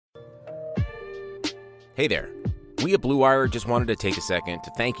Hey there. We at Blue Wire just wanted to take a second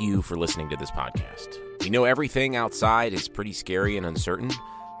to thank you for listening to this podcast. We know everything outside is pretty scary and uncertain,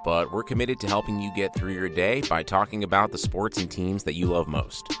 but we're committed to helping you get through your day by talking about the sports and teams that you love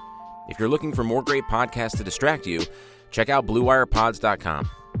most. If you're looking for more great podcasts to distract you, check out BlueWirePods.com.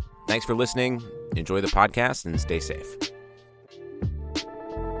 Thanks for listening. Enjoy the podcast and stay safe.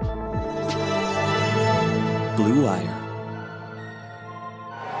 Blue Wire.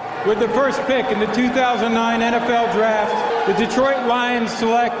 With the first pick in the 2009 NFL Draft, the Detroit Lions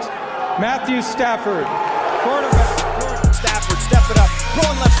select Matthew Stafford, quarterback. Stafford, step it up,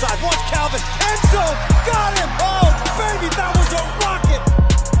 throwing left side, watch Calvin, end zone, got him! Oh, baby, that was a rocket!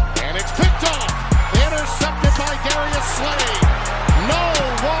 And it's picked off, intercepted by Darius Slay. No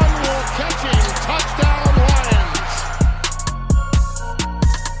one will catch him, touchdown Lions!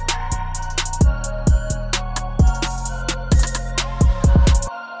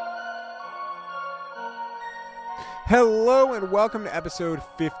 Hello and welcome to episode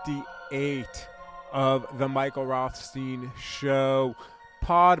 58 of the Michael Rothstein Show,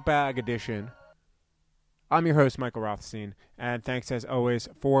 Pod Bag Edition. I'm your host, Michael Rothstein, and thanks as always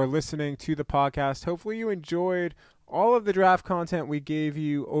for listening to the podcast. Hopefully you enjoyed all of the draft content we gave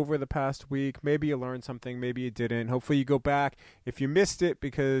you over the past week. Maybe you learned something, maybe you didn't. Hopefully you go back. If you missed it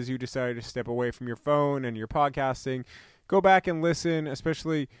because you decided to step away from your phone and your podcasting, go back and listen,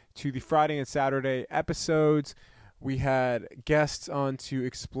 especially to the Friday and Saturday episodes. We had guests on to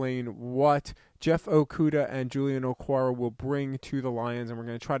explain what Jeff Okudah and Julian Okwara will bring to the Lions, and we're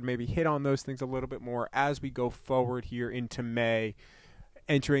going to try to maybe hit on those things a little bit more as we go forward here into May,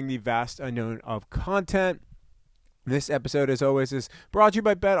 entering the vast unknown of content. This episode, as always, is brought to you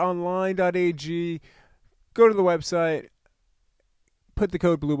by betonline.ag. Go to the website, put the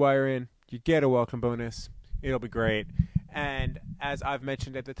code BlueWire in, you get a welcome bonus. It'll be great. And as I've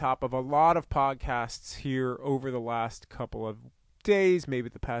mentioned at the top of a lot of podcasts here over the last couple of days, maybe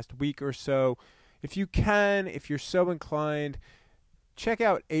the past week or so, if you can, if you're so inclined, check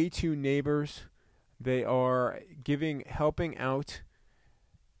out A2 Neighbors. They are helping out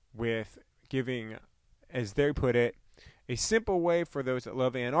with giving, as they put it, a simple way for those that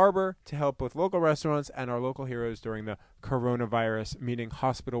love Ann Arbor to help with local restaurants and our local heroes during the coronavirus, meaning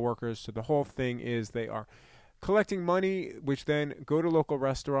hospital workers. So the whole thing is they are collecting money, which then go to local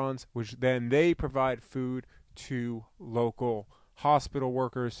restaurants, which then they provide food to local hospital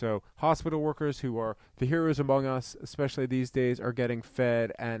workers. So hospital workers who are the heroes among us, especially these days, are getting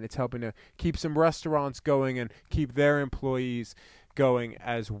fed, and it's helping to keep some restaurants going and keep their employees going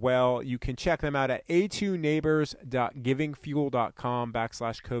as well. You can check them out at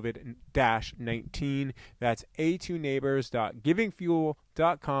a2neighbors.givingfuel.com/COVID-19. That's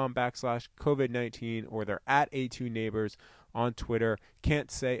a2neighbors.givingfuel.com/COVID-19, or they're at A2Neighbors on Twitter.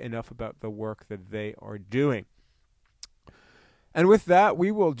 Can't say enough about the work that they are doing. And with that,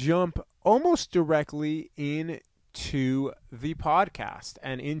 we will jump almost directly into the podcast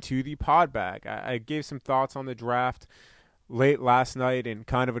and into the pod bag. I gave some thoughts on the draft late last night in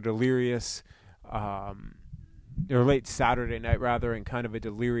kind of a delirious, or late Saturday night rather, in kind of a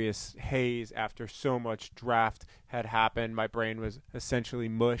delirious haze after so much draft had happened. My brain was essentially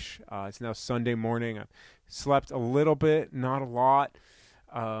mush. It's now Sunday morning. I slept a little bit, not a lot.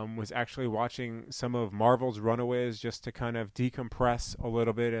 Was actually watching some of Marvel's Runaways just to kind of decompress a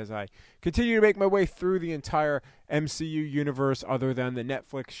little bit as I continue to make my way through the entire MCU universe other than the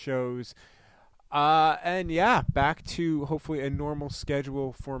Netflix shows. And yeah, back to hopefully a normal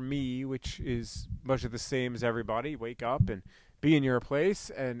schedule for me, which is much of the same as everybody. Wake up and be in your place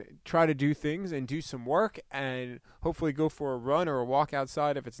and try to do things and do some work and hopefully go for a run or a walk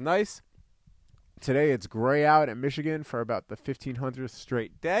outside if it's nice. Today it's gray out in Michigan for about the 1500th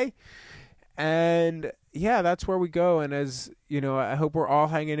straight day. And yeah, that's where we go. And as you know, I hope we're all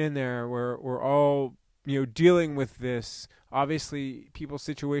hanging in there. We're all, dealing with this. Obviously, people's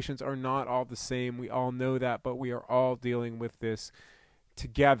situations are not all the same. We all know that, but we are all dealing with this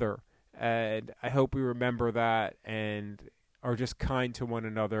together. And I hope we remember that and are just kind to one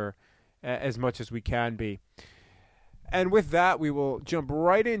another as much as we can be. And with that, we will jump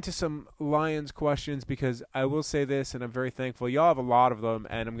right into some Lions questions, because I will say this, and I'm very thankful. Y'all have a lot of them,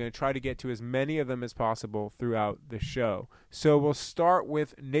 and I'm going to try to get to as many of them as possible throughout the show. So we'll start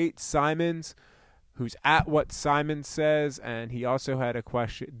with Nate Simons, who's at What Simon Says, and he also had a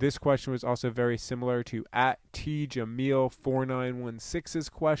question. This question was also very similar to at TJamil4916's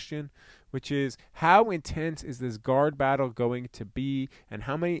question, which is, how intense is this guard battle going to be, and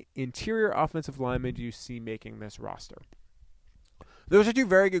how many interior offensive linemen do you see making this roster? Those are two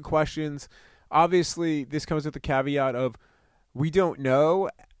very good questions. Obviously, this comes with the caveat of we don't know,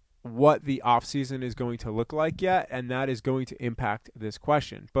 what the offseason is going to look like yet, and that is going to impact this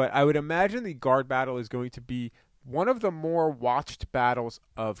question. But I would imagine the guard battle is going to be one of the more watched battles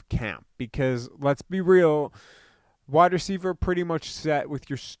of camp because, let's be real, wide receiver pretty much set with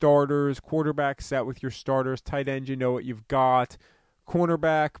your starters, quarterback set with your starters, tight end you know what you've got,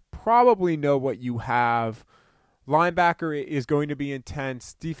 cornerback probably know what you have, linebacker is going to be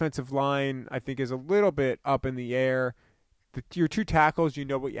intense, defensive line I think is a little bit up in the air. Your two tackles, you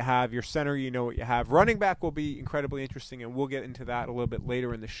know what you have. Your center, you know what you have. Running back will be incredibly interesting, and we'll get into that a little bit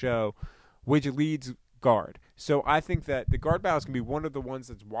later in the show, which leads guard. So I think that the guard battle is going to be one of the ones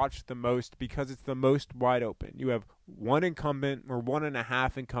that's watched the most because it's the most wide open. You have one incumbent or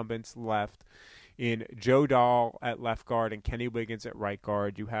 1.5 incumbents left in Joe Dahl at left guard and Kenny Wiggins at right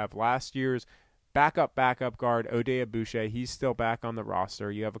guard. You have last year's backup guard, Oday Aboushi. He's still back on the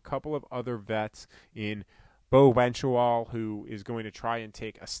roster. You have a couple of other vets in Bo Benchawal, who is going to try and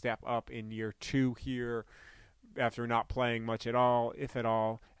take a step up in year 2 here after not playing much at all, if at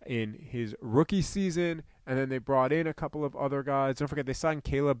all, in his rookie season. And then they brought in a couple of other guys. Don't forget, they signed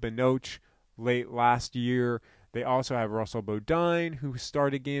Caleb Benoch late last year. They also have Russell Bodine, who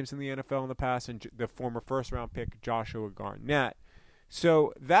started games in the NFL in the past, and the former first-round pick Joshua Garnett.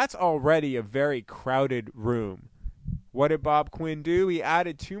 So that's already a very crowded room. What did Bob Quinn do? He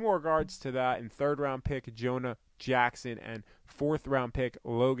added 2 more guards to that in third-round pick Jonah Jackson and fourth-round pick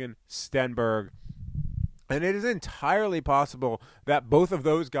Logan Stenberg. And it is entirely possible that both of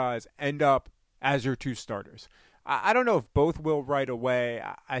those guys end up as your 2 starters. I don't know if both will right away.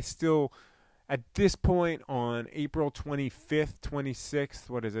 I still, at this point on April 25th,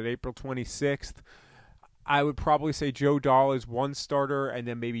 26th, April 26th, I would probably say Joe Dahl is one starter and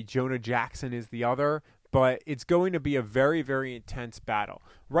then maybe Jonah Jackson is the other. But it's going to be a very, very intense battle.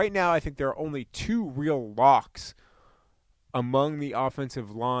 Right now, I think there are only 2 real locks among the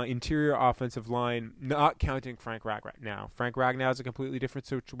offensive line, interior offensive line, not counting Frank Ragnow. Frank Ragnow is a completely different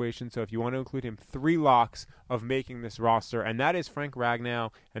situation, so if you want to include him, 3 locks of making this roster, and that is Frank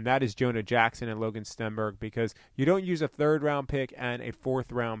Ragnow, and that is Jonah Jackson and Logan Stenberg, because you don't use a third-round pick and a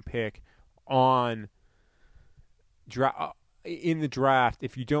fourth-round pick on in the draft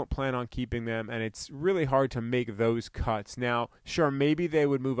if you don't plan on keeping them, and it's really hard to make those cuts. Now, sure, maybe they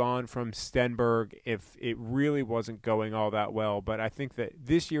would move on from Stenberg if it really wasn't going all that well, but I think that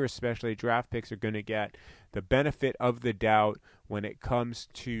this year especially, draft picks are going to get the benefit of the doubt when it comes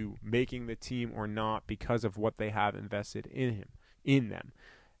to making the team or not because of what they have invested in them.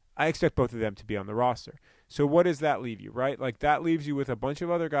 I expect both of them to be on the roster. So what does that leave you, right? Like, that leaves you with a bunch of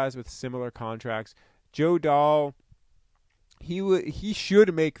other guys with similar contracts. Joe Dahl, he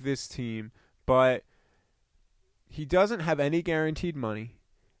should make this team, but he doesn't have any guaranteed money.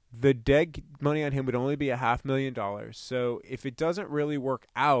 The dead money on him would only be $500,000. So if it doesn't really work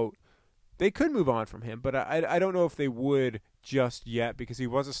out, they could move on from him. But I don't know if they would just yet because he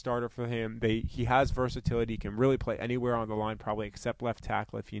was a starter for him. He has versatility. He can really play anywhere on the line, probably except left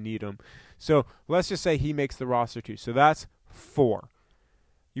tackle if you need him. So let's just say he makes the roster too. So that's 4.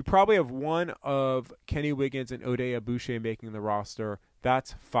 You probably have one of Kenny Wiggins and Oday Aboushi making the roster.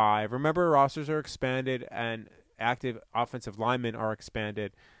 That's 5. Remember, rosters are expanded and active offensive linemen are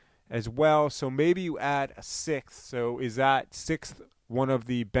expanded as well. So maybe you add a 6th. So is that 6th one of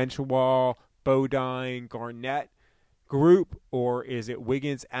the Benchawal, Bodine, Garnett group, or is it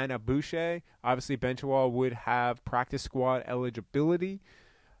Wiggins and Aboushi? Obviously, Benchawal would have practice squad eligibility.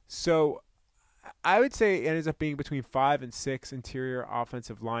 So I would say it ends up being between 5 and 6 interior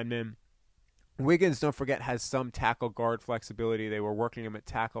offensive linemen. Wiggins, don't forget, has some tackle guard flexibility. They were working him at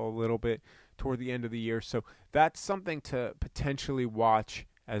tackle a little bit toward the end of the year. So that's something to potentially watch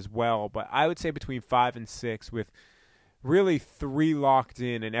as well. But I would say between 5 and 6 with really 3 locked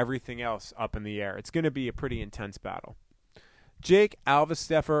in and everything else up in the air. It's going to be a pretty intense battle. Jake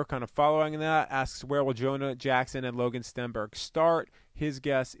Alvesteffer, kind of following that, asks where will Jonah Jackson and Logan Stenberg start? His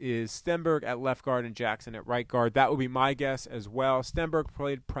guess is Stenberg at left guard and Jackson at right guard. That would be my guess as well. Stenberg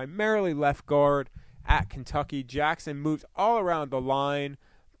played primarily left guard at Kentucky. Jackson moved all around the line,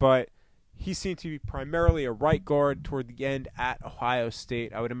 but he seemed to be primarily a right guard toward the end at Ohio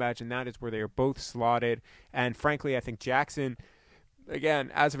State. I would imagine that is where they are both slotted. And frankly, I think Jackson,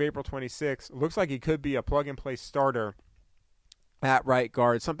 again, as of April 26, looks like he could be a plug-and-play starter at right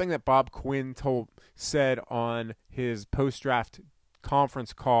guard. Something that Bob Quinn said on his post-draft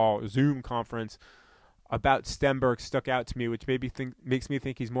conference call, Zoom conference, about Stenberg stuck out to me, which makes me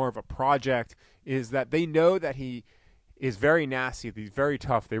think he's more of a project, is that they know that he is very nasty. He's very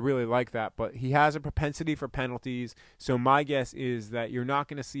tough. They really like that, but he has a propensity for penalties. So my guess is that you're not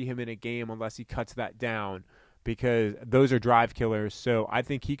going to see him in a game unless he cuts that down because those are drive killers. So I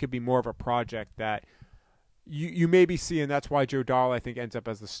think he could be more of a project that you maybe see, and that's why Joe Dahl, I think, ends up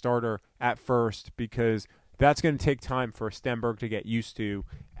as the starter at first, because that's going to take time for Stenberg to get used to,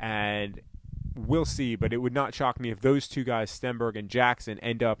 and we'll see. But it would not shock me if those two guys, Stenberg and Jackson,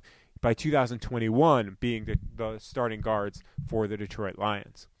 end up by 2021 being the starting guards for the Detroit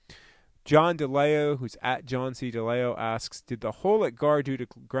Lions. John DeLeo, who's at John C. DeLeo, asks, did the hole at guard due to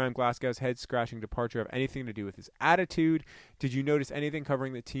Graham Glasgow's head-scratching departure have anything to do with his attitude? Did you notice anything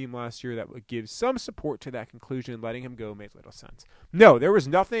covering the team last year that would give some support to that conclusion? Letting him go made little sense. No, there was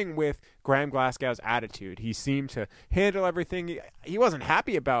nothing with Graham Glasgow's attitude. He seemed to handle everything. He wasn't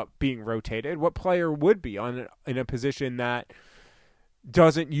happy about being rotated. What player would be in a position that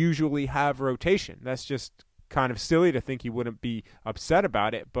doesn't usually have rotation? That's just kind of silly to think he wouldn't be upset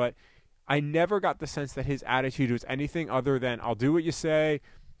about it, but I never got the sense that his attitude was anything other than, I'll do what you say,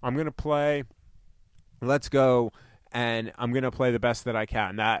 I'm going to play, let's go, and I'm going to play the best that I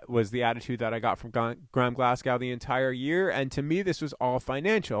can. That was the attitude that I got from Graham Glasgow the entire year, and to me this was all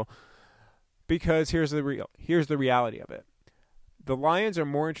financial, because here's the reality of it. The Lions are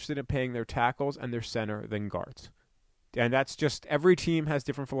more interested in paying their tackles and their center than guards. And that's just, every team has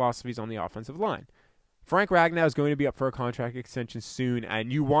different philosophies on the offensive line. Frank Ragnow is going to be up for a contract extension soon,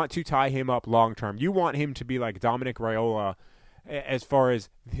 and you want to tie him up long term. You want him to be like Dominic Raiola as far as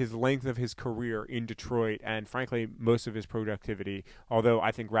his length of his career in Detroit and, frankly, most of his productivity, although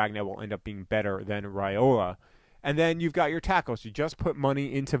I think Ragnow will end up being better than Raiola. And then you've got your tackles. You just put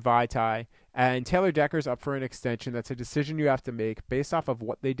money into Vaitai, and Taylor Decker's up for an extension. That's a decision you have to make based off of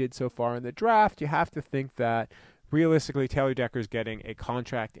what they did so far in the draft. You have to think that realistically, Taylor Decker's getting a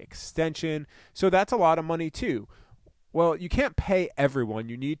contract extension, so that's a lot of money too. Well, you can't pay everyone.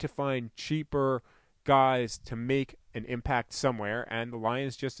 You need to find cheaper guys to make an impact somewhere, and the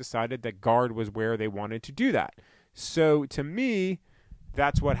Lions just decided that guard was where they wanted to do that. So to me,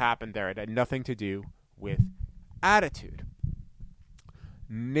 that's what happened there. It had nothing to do with attitude.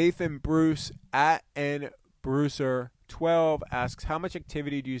 Nathan Bruce at NBrucer12 asks, how much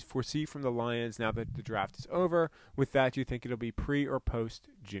activity do you foresee from the Lions now that the draft is over? With that, do you think it'll be pre or post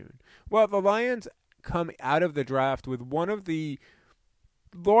June? Well, the Lions come out of the draft with one of the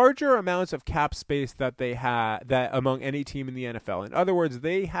larger amounts of cap space that they have that among any team in the NFL. In other words,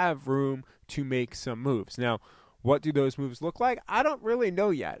 they have room to make some moves. Now, what do those moves look like? I don't really know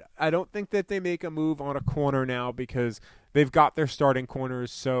yet. I don't think that they make a move on a corner now because they've got their starting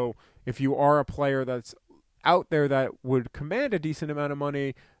corners. So if you are a player that's out there that would command a decent amount of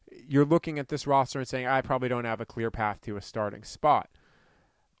money, you're looking at this roster and saying, I probably don't have a clear path to a starting spot.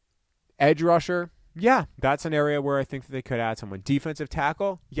 Edge rusher, yeah, that's an area where I think that they could add someone. Defensive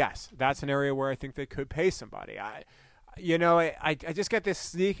tackle, yes, that's an area where I think they could pay somebody. I just get this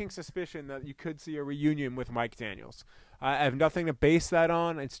sneaking suspicion that you could see a reunion with Mike Daniels. I have nothing to base that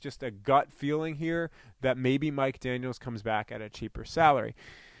on. It's just a gut feeling here that maybe Mike Daniels comes back at a cheaper salary.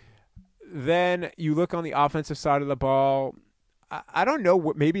 Then you look on the offensive side of the ball. I don't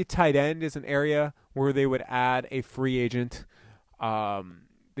know. Maybe tight end is an area where they would add a free agent.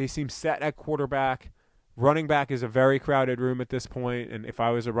 They seem set at quarterback. Running back is a very crowded room at this point, and if I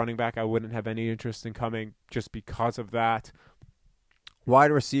was a running back, I wouldn't have any interest in coming just because of that.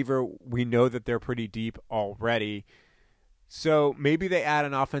 Wide receiver, we know that they're pretty deep already. So maybe they add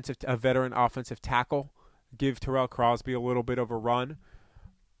a veteran offensive tackle, give Terrell Crosby a little bit of a run.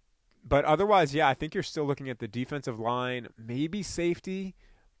 But otherwise, yeah, I think you're still looking at the defensive line, maybe safety,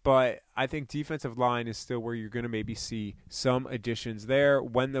 but I think defensive line is still where you're going to maybe see some additions there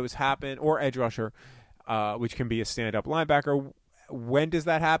when those happen, or edge rusher, which can be a stand-up linebacker. When does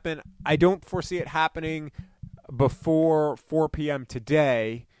that happen? I don't foresee it happening before 4 p.m.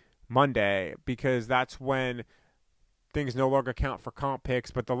 today, Monday, because that's when things no longer count for comp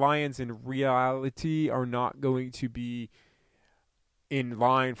picks, but the Lions in reality are not going to be in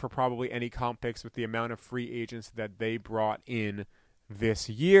line for probably any comp picks with the amount of free agents that they brought in this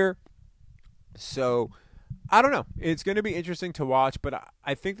year. So I don't know. It's going to be interesting to watch, but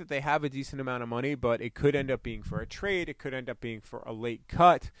I think that they have a decent amount of money, but it could end up being for a trade. It could end up being for a late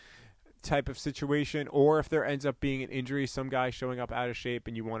cut type of situation, or if there ends up being an injury, some guy showing up out of shape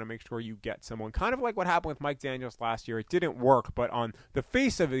and you want to make sure you get someone. Kind of like what happened with Mike Daniels last year. It didn't work, but on the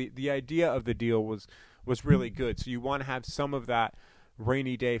face of it, the idea of the deal was really good. So you want to have some of that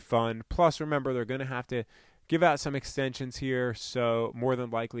rainy day fun. Plus, remember, they're going to have to give out some extensions here, so more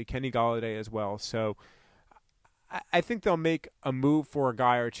than likely Kenny Golladay as well. So I think they'll make a move for a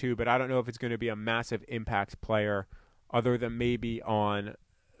guy or two, but I don't know if it's going to be a massive impact player other than maybe on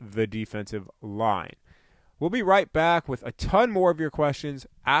the defensive line. We'll be right back with a ton more of your questions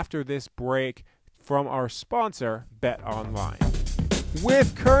after this break. from our sponsor, BetOnline.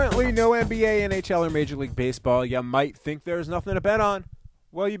 With currently no NBA, NHL, or Major League Baseball, you might think there's nothing to bet on.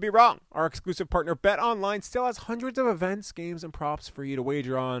 Well, you'd be wrong. Our exclusive partner, BetOnline, still has hundreds of events, games, and props for you to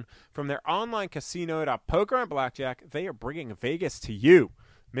wager on. From their online casino to poker and blackjack, they are bringing Vegas to you.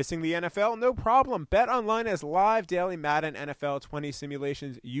 Missing the NFL? No problem. BetOnline has live daily Madden NFL 20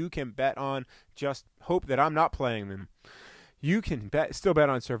 simulations you can bet on. Just hope that I'm not playing them. You can still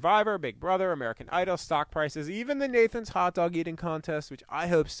bet on Survivor, Big Brother, American Idol, stock prices, even the Nathan's hot dog eating contest, which I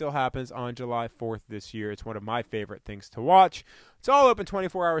hope still happens on July 4th this year. It's one of my favorite things to watch. It's all open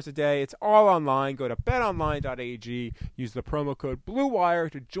 24 hours a day. It's all online. Go to betonline.ag. Use the promo code BlueWire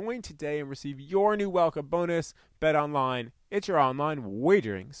to join today and receive your new welcome bonus. BetOnline, it's your online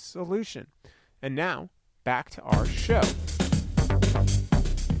wagering solution. And now, back to our show.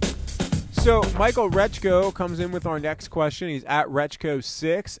 So Michael Rechko comes in with our next question. He's at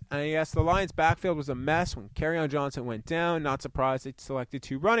Rechko6, and he asks, the Lions' backfield was a mess when Kerryon Johnson went down. Not surprised they selected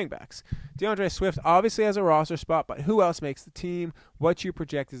 2 running backs. DeAndre Swift obviously has a roster spot, but who else makes the team? What do you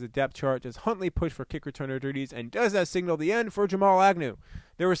project as a depth chart? Does Huntley push for kick returner duties, and does that signal the end for Jamal Agnew?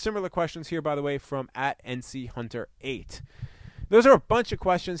 There were similar questions here, by the way, from at NCHunter8. Those are a bunch of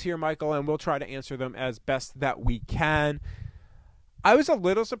questions here, Michael, and we'll try to answer them as best that we can. I was a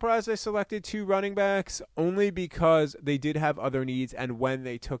little surprised they selected 2 running backs, only because they did have other needs and when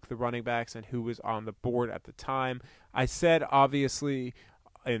they took the running backs and who was on the board at the time. I said, obviously,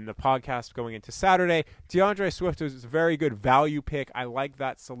 in the podcast going into Saturday, DeAndre Swift was a very good value pick. I like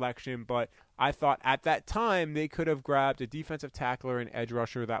that selection, but I thought at that time they could have grabbed a defensive tackler and edge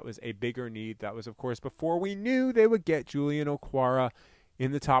rusher. That was a bigger need. That was, of course, before we knew they would get Julian Okwara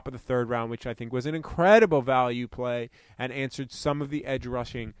in the top of the 3rd round, which I think was an incredible value play and answered some of the edge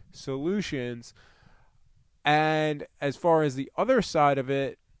rushing solutions. And as far as the other side of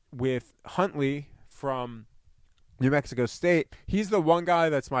it, with Huntley from New Mexico State, he's the one guy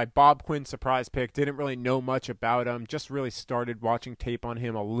that's my Bob Quinn surprise pick. Didn't really know much about him. Just really started watching tape on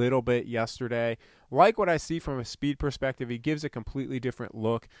him a little bit yesterday. Like what I see from a speed perspective. He gives a completely different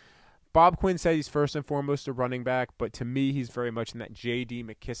look. Bob Quinn said he's first and foremost a running back, but to me, he's very much in that J.D.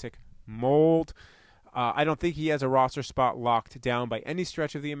 McKissick mold. I don't think he has a roster spot locked down by any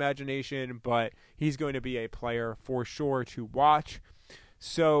stretch of the imagination, but he's going to be a player for sure to watch.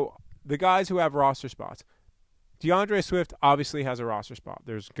 So the guys who have roster spots, DeAndre Swift obviously has a roster spot.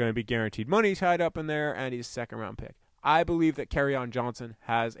 There's going to be guaranteed money tied up in there, and he's a second-round pick. I believe that Kerryon Johnson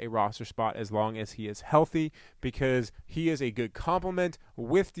has a roster spot as long as he is healthy because he is a good complement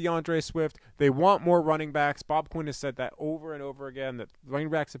with DeAndre Swift. They want more running backs. Bob Quinn has said that over and over again, that running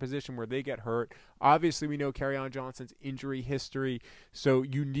back's a position where they get hurt. Obviously, we know Kerryon Johnson's injury history, so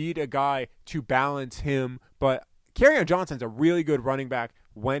you need a guy to balance him. But Kerryon Johnson's a really good running back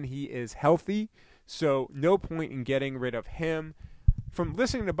when he is healthy, so no point in getting rid of him. From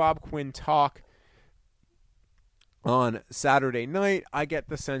listening to Bob Quinn talk on Saturday night, I get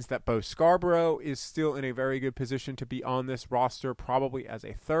the sense that Bo Scarborough is still in a very good position to be on this roster, probably as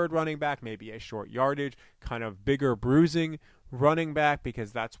a 3rd running back, maybe a short yardage, kind of bigger bruising running back,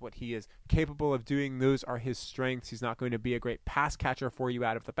 because that's what he is capable of doing. Those are his strengths. He's not going to be a great pass catcher for you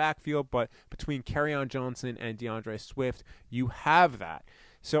out of the backfield, but between Kerryon Johnson and DeAndre Swift, you have that.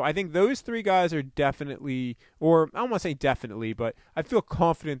 So I think those 3 guys are definitely, or I don't want to say definitely, but I feel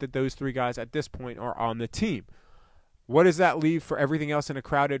confident that those 3 guys at this point are on the team. What does that leave for everything else in a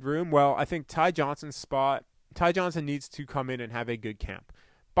crowded room? Well, I think Ty Johnson needs to come in and have a good camp.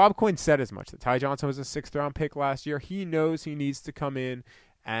 Bob Quinn said as much, that Ty Johnson was a 6th-round pick last year. He knows he needs to come in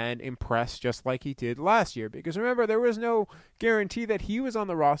and impress just like he did last year. Because remember, there was no guarantee that he was on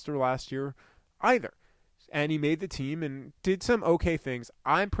the roster last year either. And he made the team and did some okay things.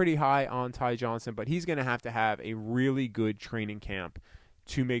 I'm pretty high on Ty Johnson, but he's going to have a really good training camp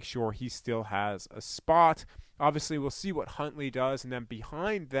to make sure he still has a spot. Obviously, we'll see what Huntley does. And then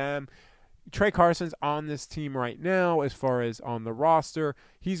behind them, Trey Carson's on this team right now as far as on the roster.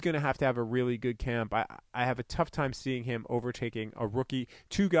 He's going to have a really good camp. I have a tough time seeing him overtaking a rookie.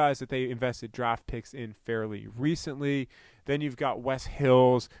 2 guys that they invested draft picks in fairly recently. Then you've got Wes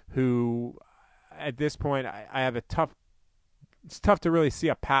Hills, who at this point I have it's tough to really see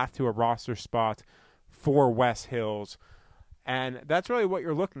a path to a roster spot for Wes Hills. And that's really what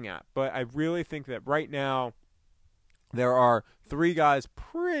you're looking at. But I really think that right now, there are 3 guys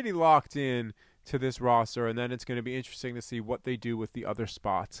pretty locked in to this roster, and then it's going to be interesting to see what they do with the other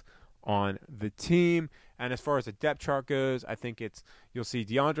spots on the team. And as far as the depth chart goes, I think you'll see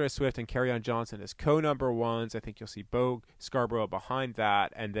DeAndre Swift and Kerryon Johnson as co-number 1s. I think you'll see Bo Scarborough behind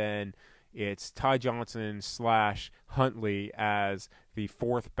that, and then it's Ty Johnson / Huntley as the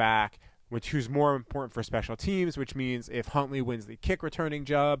 4th back, who's more important for special teams, which means if Huntley wins the kick returning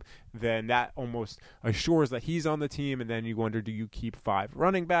job, then that almost assures that he's on the team, and then you wonder, do you keep 5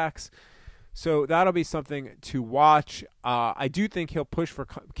 running backs? So that'll be something to watch. I do think he'll push for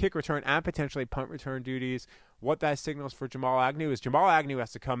kick return and potentially punt return duties. What that signals for Jamal Agnew is Jamal Agnew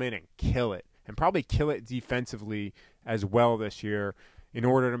has to come in and kill it, and probably kill it defensively as well this year in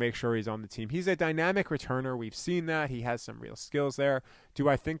order to make sure he's on the team. He's a dynamic returner. We've seen that. He has some real skills there. Do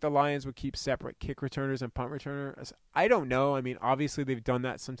I think the Lions would keep separate kick returners and punt returners? I don't know. I mean, obviously they've done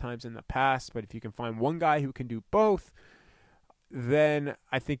that sometimes in the past, but if you can find one guy who can do both, then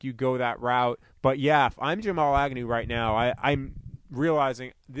I think you go that route. But yeah, if I'm Jamal Agnew right now, I'm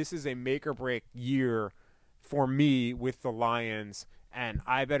realizing this is a make or break year for me with the Lions, and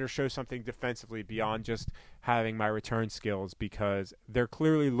I better show something defensively beyond just having my return skills, because they're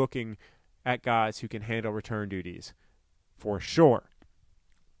clearly looking at guys who can handle return duties for sure.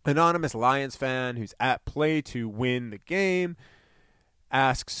 Anonymous Lions fan who's at play to win the game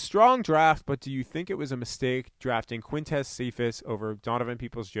asks, strong draft, but do you think it was a mistake drafting Quintez Cephus over Donovan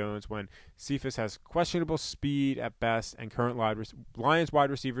Peoples-Jones when Cephus has questionable speed at best and current Lions wide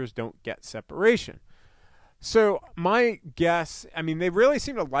receivers don't get separation? So my guess, I mean, they really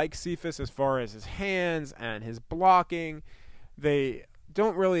seem to like Cephus as far as his hands and his blocking. They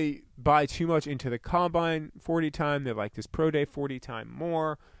don't really buy too much into the combine 40 time. They like this pro day 40 time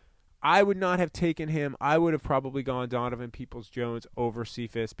more. I would not have taken him. I would have probably gone Donovan Peoples-Jones over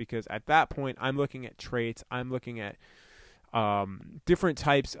Cephus, because at that point I'm looking at traits. I'm looking at different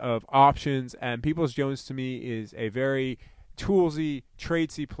types of options, and Peoples-Jones to me is a very toolsy,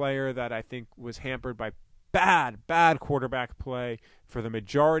 tradesy player that I think was hampered by bad quarterback play for the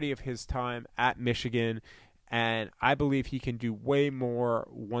majority of his time at Michigan, and I believe he can do way more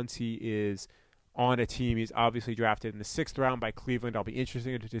once he is on a team. He's obviously drafted in the 6th round by Cleveland. I'll be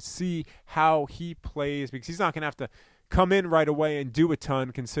interested to see how he plays, because he's not going to have to come in right away and do a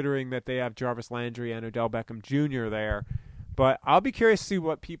ton, considering that they have Jarvis Landry and Odell Beckham Jr. there. But I'll be curious to see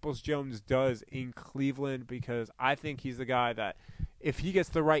what Peoples-Jones does in Cleveland, because I think he's the guy that, if he gets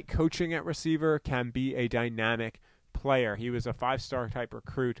the right coaching at receiver, can be a dynamic player. He was a 5-star type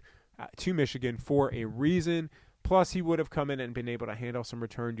recruit to Michigan for a reason. Plus, he would have come in and been able to handle some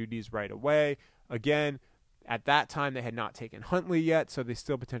return duties right away. Again, at that time, they had not taken Huntley yet, so they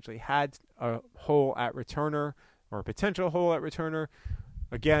still potentially had a hole at returner, or a potential hole at returner.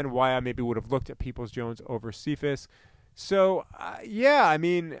 Again, why I maybe would have looked at Peoples-Jones over Cephus. So, yeah, I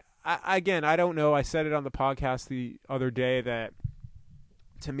mean, I don't know. I said it on the podcast the other day that,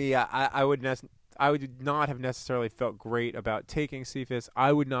 to me, I would not have necessarily felt great about taking Cephus.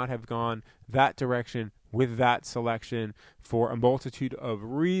 I would not have gone that direction with that selection for a multitude of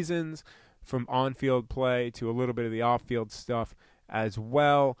reasons, from on-field play to a little bit of the off-field stuff as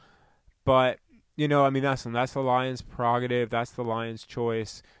well. But, you know, I mean, that's the Lions' prerogative. That's the Lions'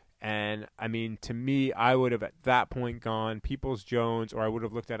 choice. And, I mean, to me, I would have at that point gone Peoples-Jones, or I would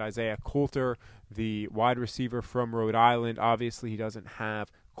have looked at Isaiah Coulter, the wide receiver from Rhode Island. Obviously, he doesn't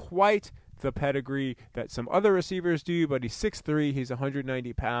have quite the pedigree that some other receivers do, but he's 6'3", he's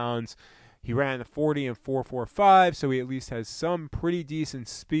 190 pounds. He ran the 40 and 4.45, so he at least has some pretty decent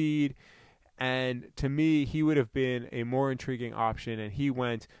speed. And to me, he would have been a more intriguing option, and he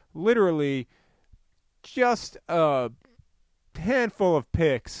went literally just a handful of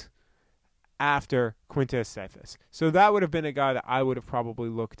picks after Quintez Cephus. So that would have been a guy that I would have probably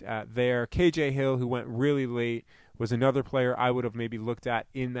looked at there. KJ Hill, who went really late, was another player I would have maybe looked at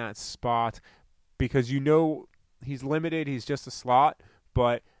in that spot, because you know he's limited, he's just a slot,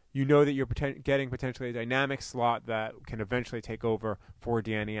 but you know that you're getting potentially a dynamic slot that can eventually take over for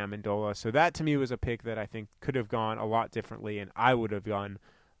Danny Amendola. So that to me was a pick that I think could have gone a lot differently, and I would have gone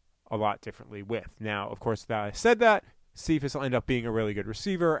a lot differently with. Now, of course, that I said that, Cephus will end up being a really good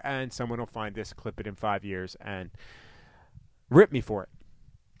receiver, and someone will find this, clip it in 5 years, and rip me for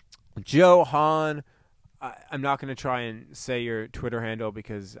it. Joe Hahn, I'm not going to try and say your Twitter handle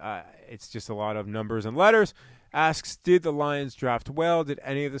because it's just a lot of numbers and letters, asks, did the Lions draft well? Did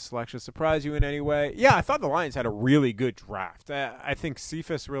any of the selections surprise you in any way? Yeah, I thought the Lions had a really good draft. I think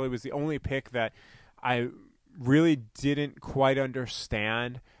Cephus really was the only pick that I really didn't quite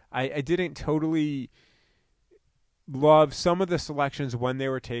understand. I didn't totally love some of the selections when they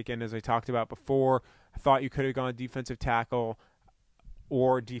were taken, as I talked about before. I thought you could have gone defensive tackle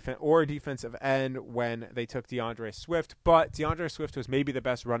or defensive end when they took DeAndre Swift, but DeAndre Swift was maybe the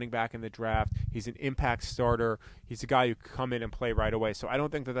best running back in the draft. He's an impact starter. He's a guy who can come in and play right away, so I don't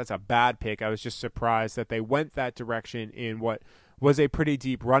think that that's a bad pick. I was just surprised that they went that direction in what was a pretty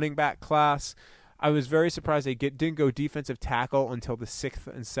deep running back class. I was very surprised they didn't go defensive tackle until the 6th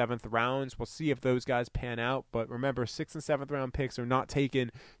and 7th rounds. We'll see if those guys pan out. But remember, 6th and 7th round picks are not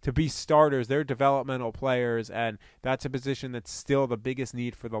taken to be starters. They're developmental players, and that's a position that's still the biggest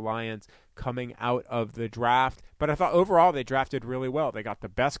need for the Lions coming out of the draft. But I thought overall they drafted really well. They got the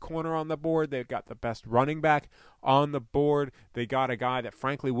best corner on the board. They got the best running back on the board. They got a guy that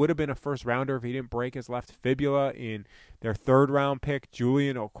frankly would have been a first rounder if he didn't break his left fibula in their 3rd round pick,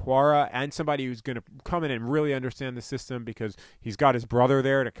 Julian Okwara, and somebody who's going to come in and really understand the system because he's got his brother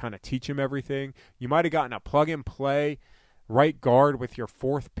there to kind of teach him everything. You might have gotten a plug-and-play right guard with your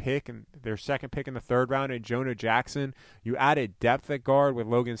 4th pick and their 2nd pick in the 3rd round in Jonah Jackson. You added depth at guard with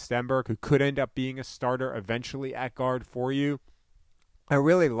Logan Stenberg, who could end up being a starter eventually at guard for you. I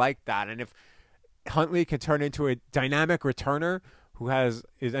really like that. And if Huntley can turn into a dynamic returner who ends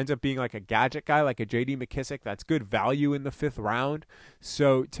up being like a gadget guy, like a J.D. McKissick, that's good value in the 5th round.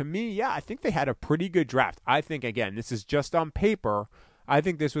 So to me, yeah, I think they had a pretty good draft. I think, again, this is just on paper. I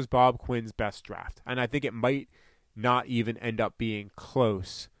think this was Bob Quinn's best draft. And I think it might not even end up being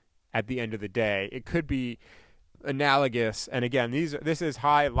close at the end of the day. It could be analogous. And again, this is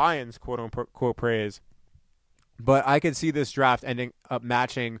high Lions quote-unquote praise. But I could see this draft ending up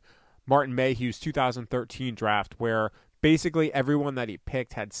matching Martin Mayhew's 2013 draft, where basically everyone that he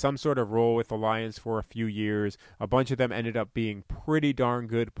picked had some sort of role with the Lions for a few years. A bunch of them ended up being pretty darn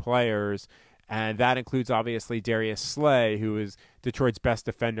good players, and that includes obviously Darius Slay, who is Detroit's best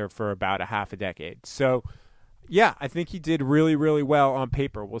defender for about a half a decade. So, yeah, I think he did really, really well on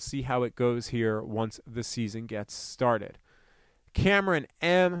paper. We'll see how it goes here once the season gets started. Cameron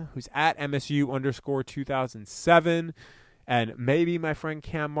M., who's at MSU_2007, and maybe my friend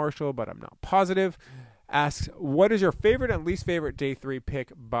Cam Marshall, but I'm not positive, asks, what is your favorite and least favorite day 3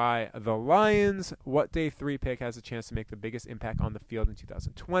 pick by the Lions? What day 3 pick has a chance to make the biggest impact on the field in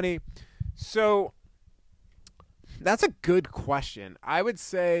 2020? So that's a good question. I would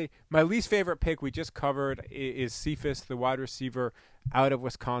say my least favorite pick we just covered is Cephas, the wide receiver out of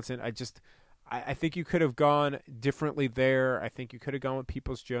Wisconsin. I think you could have gone differently there. I think you could have gone with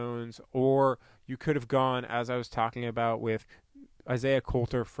Peoples-Jones, or you could have gone, as I was talking about, with Isaiah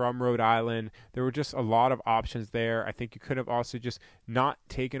Coulter from Rhode Island. There were just a lot of options there. I think you could have also just not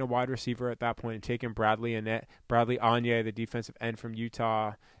taken a wide receiver at that point and taken Bradley Anye, the defensive end from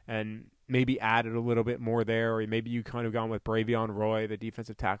Utah, and maybe added a little bit more there, or maybe you kind of gone with Bravion Roy, the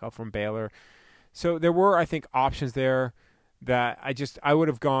defensive tackle from Baylor. So there were, I think, options there that I would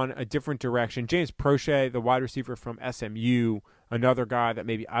have gone a different direction. James Prochet, the wide receiver from SMU, another guy that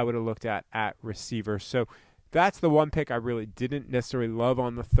maybe I would have looked at receiver. So that's the one pick I really didn't necessarily love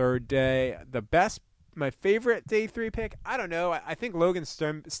on the 3rd day. My favorite day 3 pick, I don't know. I think Logan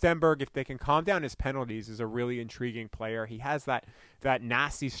Stenberg, if they can calm down his penalties, is a really intriguing player. He has that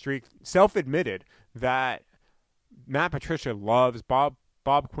nasty streak, self-admitted, that Matt Patricia loves, Bob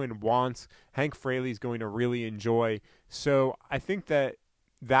Quinn wants, Hank Fraley's going to really enjoy. So I think that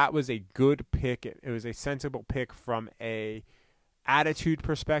was a good pick. It was a sensible pick from a attitude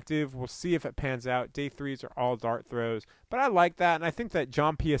perspective. We'll see if it pans out. Day 3s are all dart throws, but I like that, and I think that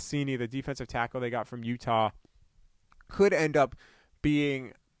John Piacini, the defensive tackle they got from Utah, could end up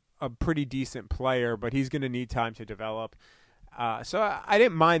being a pretty decent player, but he's going to need time to develop. So I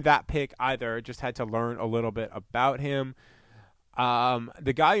didn't mind that pick either. Just had to learn a little bit about him.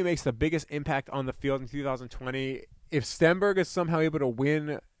 The guy who makes the biggest impact on the field in 2020, if Stenberg is somehow able to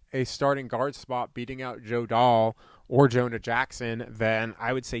win a starting guard spot beating out Joe Dahl or Jonah Jackson, then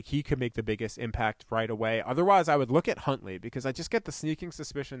I would say he could make the biggest impact right away. Otherwise, I would look at Huntley, because I just get the sneaking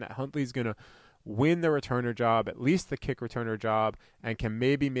suspicion that Huntley's going to win the returner job, at least the kick returner job, and can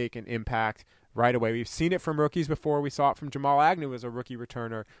maybe make an impact right away. We've seen it from rookies before. We saw it from Jamal Agnew as a rookie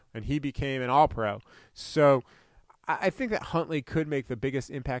returner, and he became an All-Pro. So I think that Huntley could make the biggest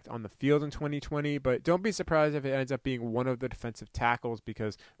impact on the field in 2020, but don't be surprised if it ends up being one of the defensive tackles,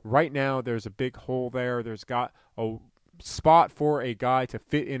 because right now there's a big hole there. There's got a spot for a guy to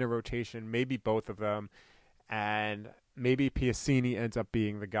fit in a rotation, maybe both of them, and maybe Piacini ends up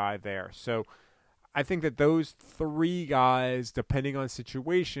being the guy there. So I think that those 3 guys, depending on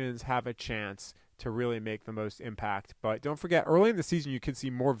situations, have a chance to really make the most impact. But don't forget, early in the season, you could see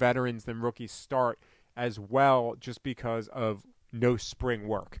more veterans than rookies start as well, just because of no spring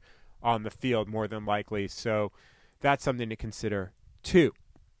work on the field, more than likely. So that's something to consider too.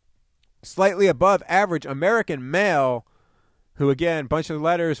 Slightly above average American male, who, again, bunch of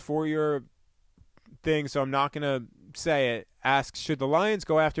letters for your thing, so I'm not going to say it, asks, should the Lions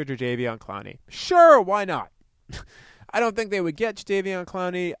go after Jadeveon Clowney? Sure, why not? I don't think they would get Jadeveon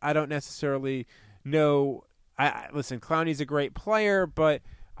Clowney. I don't necessarily know. Listen, Clowney's a great player, but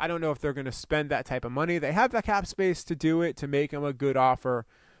I don't know if they're going to spend that type of money. They have the cap space to do it, to make him a good offer,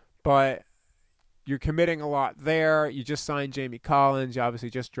 but you're committing a lot there. You just signed Jamie Collins. You obviously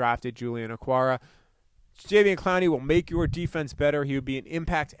just drafted Julian Okwara. Jadeveon Clowney will make your defense better. He would be an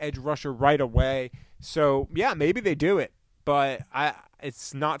impact edge rusher right away. So, yeah, maybe they do it, but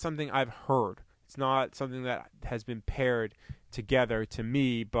it's not something I've heard. It's not something that has been paired together to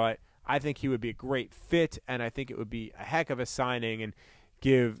me, but I think he would be a great fit, and I think it would be a heck of a signing and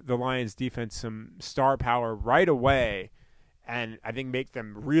give the Lions defense some star power right away, and I think make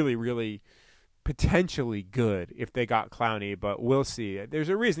them really, really potentially good if they got Clowney, but we'll see. There's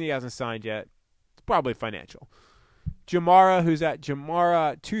a reason he hasn't signed yet. It's probably financial. Jamara, who's at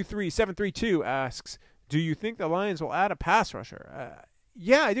Jamara23732, asks, do you think the Lions will add a pass rusher?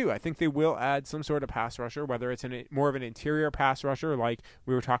 Yeah, I do. I think they will add some sort of pass rusher, whether it's more of an interior pass rusher like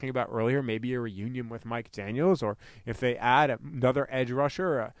we were talking about earlier, maybe a reunion with Mike Daniels, or if they add another edge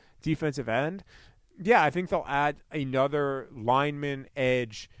rusher, a defensive end. Yeah, I think they'll add another lineman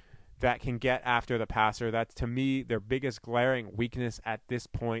edge that can get after the passer. That's, to me, their biggest glaring weakness at this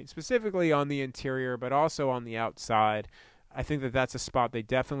point, specifically on the interior, but also on the outside. I think that that's a spot they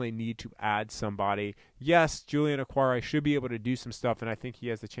definitely need to add somebody. Yes, Julian Okwara should be able to do some stuff, and I think he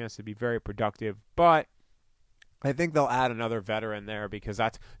has the chance to be very productive, but I think they'll add another veteran there because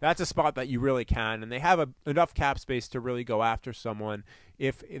that's a spot that you really can, and they have enough cap space to really go after someone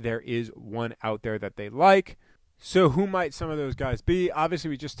if there is one out there that they like. So who might some of those guys be? Obviously,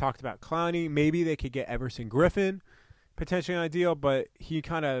 we just talked about Clowney. Maybe they could get Everson Griffin, potentially ideal, but he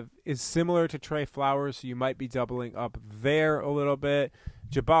kind of is similar to Trey Flowers, so you might be doubling up there a little bit.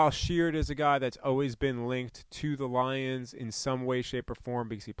 Jabal Sheard is a guy that's always been linked to the Lions in some way, shape, or form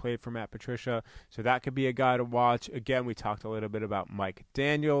because he played for Matt Patricia, so that could be a guy to watch. Again, we talked a little bit about Mike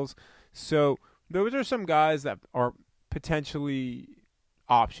Daniels. So those are some guys that are potentially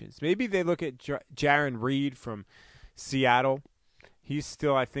options. Maybe they look at Jaron Reed from Seattle. He's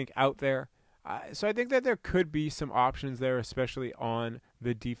still, I think, out there. So I think that there could be some options there, especially on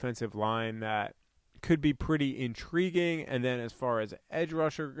the defensive line, that could be pretty intriguing. And then as far as edge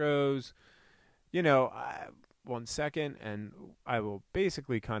rusher goes, 1 second, and I will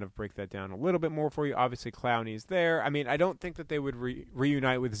basically kind of break that down a little bit more for you. Obviously, Clowney's there. I mean, I don't think that they would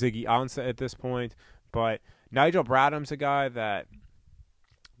reunite with Ziggy Ansah at this point, but Nigel Bradham's a guy that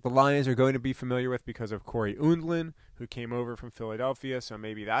the Lions are going to be familiar with because of Corey Undlin, who came over from Philadelphia, so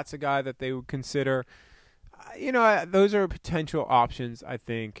maybe that's a guy that they would consider. Those are potential options, I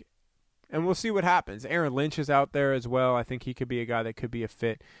think, and we'll see what happens. Aaron Lynch is out there as well. I think he could be a guy that could be a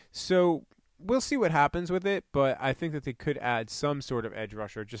fit. So we'll see what happens with it, but I think that they could add some sort of edge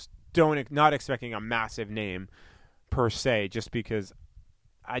rusher. Just not expecting a massive name per se, just because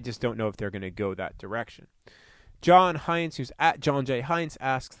I just don't know if they're going to go that direction. John Heinz, who's at John J. Heinz,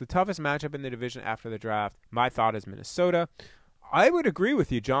 asks, the toughest matchup in the division after the draft. My thought is Minnesota. I would agree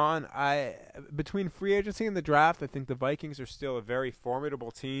with you, John. Between free agency and the draft, I think the Vikings are still a very formidable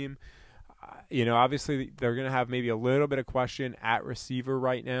team. Obviously they're going to have maybe a little bit of question at receiver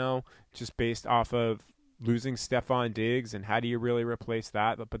right now, just based off of losing Stephon Diggs and how do you really replace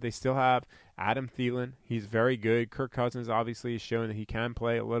that? But they still have Adam Thielen. He's very good. Kirk Cousins obviously has shown that he can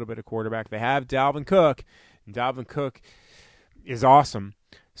play a little bit of quarterback. They have Dalvin Cook. And Dalvin Cook is awesome.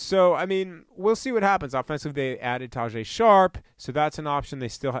 So, I mean, we'll see what happens. Offensively, they added Tajay Sharp, so that's an option. They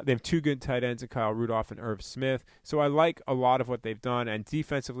have two good tight ends in Kyle Rudolph and Irv Smith. So I like a lot of what they've done. And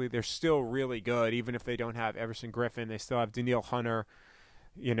defensively, they're still really good, even if they don't have Everson Griffin. They still have Danielle Hunter.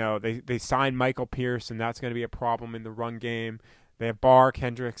 They signed Michael Pierce, and that's going to be a problem in the run game. They have Barr,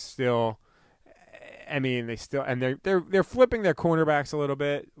 Kendricks still. I mean, they're flipping their cornerbacks a little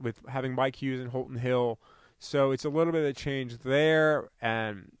bit with having Mike Hughes and Holton Hill. So it's a little bit of a change there.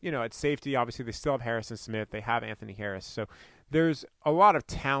 And, at safety, obviously, they still have Harrison Smith. They have Anthony Harris. So there's a lot of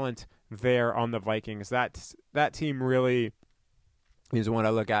talent there on the Vikings. That team really is one I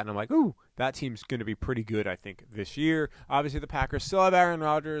look at, and I'm like, ooh, that team's going to be pretty good, I think, this year. Obviously, the Packers still have Aaron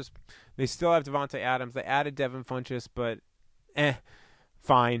Rodgers. They still have Devontae Adams. They added Devin Funchess, but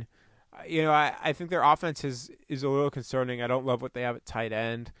fine. I think their offense is a little concerning. I don't love what they have at tight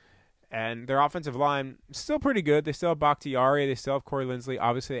end. And their offensive line is still pretty good. They still have Bakhtiari. They still have Corey Linsley.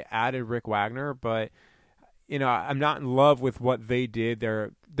 Obviously, they added Rick Wagner. But, I'm not in love with what they did.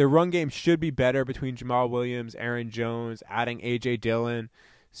 Their run game should be better between Jamal Williams, Aaron Jones, adding A.J. Dillon.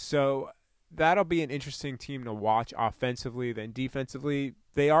 So that'll be an interesting team to watch offensively. Then defensively,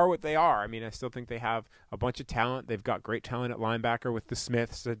 they are what they are. I mean, I still think they have a bunch of talent. They've got great talent at linebacker with the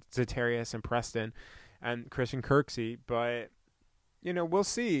Smiths, Za'Tarius and Preston, and Christian Kirksey. But we'll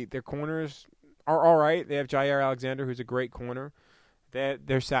see. Their corners are all right. They have Jair Alexander, who's a great corner.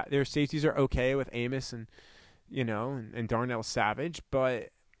 Their safeties are okay with Amos and Darnell Savage, but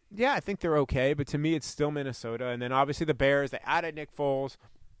yeah, I think they're okay. But to me, it's still Minnesota. And then obviously the Bears, they added Nick Foles,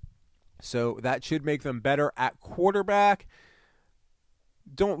 so that should make them better at quarterback.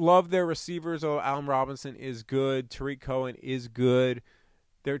 Don't love their receivers, though. Allen Robinson is good. Tariq Cohen is good.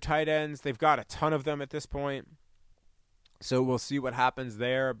 Their tight ends, they've got a ton of them at this point. So we'll see what happens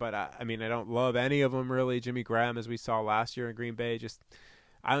there. But, I don't love any of them, really. Jimmy Graham, as we saw last year in Green Bay,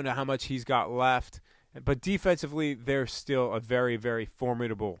 I don't know how much he's got left. But defensively, they're still a very, very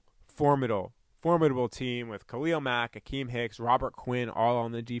formidable team with Khalil Mack, Akeem Hicks, Robert Quinn, all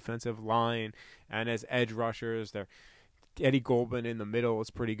on the defensive line. And as edge rushers, they're Eddie Goldman in the middle is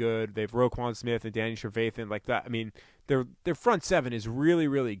pretty good. They have Roquan Smith and Danny Trevathan like that. Their front seven is really,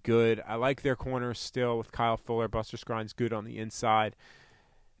 really good. I like their corners still with Kyle Fuller. Buster Skrine's good on the inside.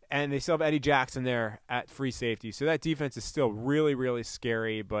 And they still have Eddie Jackson there at free safety. So that defense is still really, really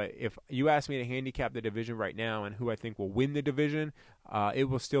scary. But if you ask me to handicap the division right now and who I think will win the division, it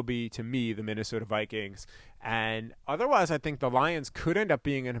will still be, to me, the Minnesota Vikings. And otherwise, I think the Lions could end up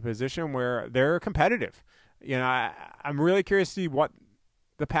being in a position where they're competitive. I'm really curious to see what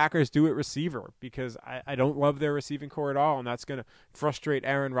the Packers do at receiver, because I don't love their receiving core at all, and that's going to frustrate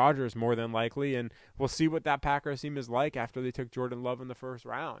Aaron Rodgers more than likely, and we'll see what that Packers team is like after they took Jordan Love in the first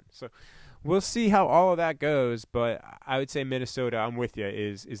round. So we'll see how all of that goes, but I would say Minnesota, I'm with you,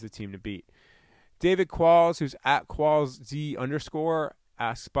 is the team to beat. David Qualls, who's at QuallsZ_,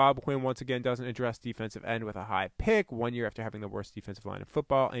 asks, Bob Quinn once again doesn't address defensive end with a high pick 1 year after having the worst defensive line in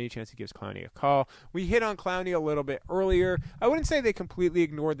football. Any chance he gives Clowney a call? We hit on Clowney a little bit earlier. I wouldn't say they completely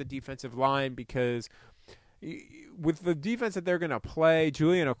ignored the defensive line, because with the defense that they're going to play,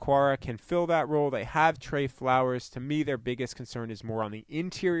 Julian Okwara can fill that role. They have Trey Flowers. To me, their biggest concern is more on the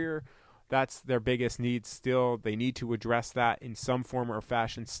interior. That's their biggest need still. They need to address that in some form or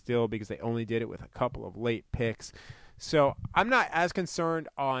fashion still, because they only did it with a couple of late picks. So I'm not as concerned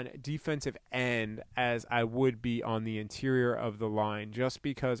on defensive end as I would be on the interior of the line, just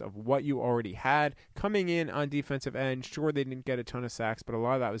because of what you already had coming in on defensive end. Sure, they didn't get a ton of sacks, but a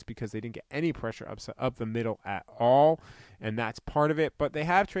lot of that was because they didn't get any pressure up the middle at all, and that's part of it. But they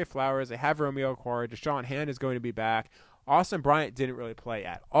have Trey Flowers, they have Romeo Okwara, Deshaun Hand is going to be back. Austin Bryant didn't really play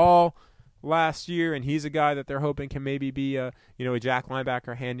at all last year, and he's a guy that they're hoping can maybe be a jack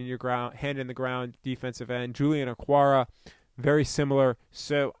linebacker, hand in the ground defensive end. Julian Okwara, very similar.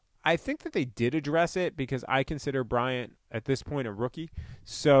 So I think that they did address it, because I consider Bryant at this point a rookie.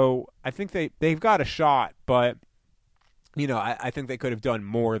 So I think they've got a shot, but I think they could have done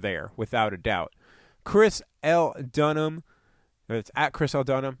more there without a doubt. Chris L. Dunham, it's at Chris L.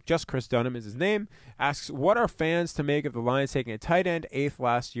 Dunham, just Chris Dunham is his name, asks, what are fans to make of the Lions taking a tight end 8th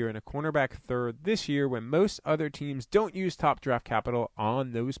last year and a cornerback 3rd this year, when most other teams don't use top draft capital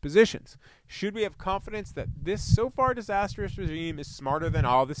on those positions? Should we have confidence that this so far disastrous regime is smarter than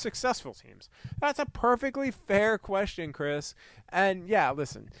all the successful teams? That's a perfectly fair question, Chris. And yeah,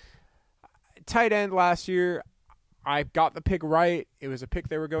 listen, tight end last year, I got the pick right. It was a pick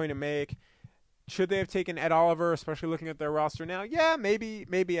they were going to make. Should they have taken Ed Oliver, especially looking at their roster now? Yeah, maybe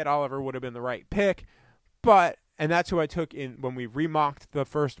Ed Oliver would have been the right pick. And that's who I took in when we remocked the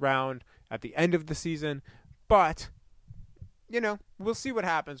first round at the end of the season. But, we'll see what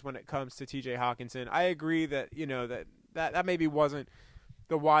happens when it comes to TJ Hawkinson. I agree that, that maybe wasn't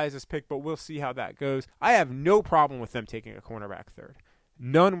the wisest pick, but we'll see how that goes. I have no problem with them taking a cornerback 3rd.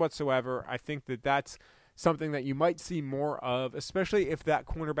 None whatsoever. I think that that's something that you might see more of, especially if that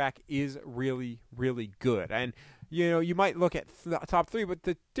cornerback is really, really good. And, you might look at top 3, but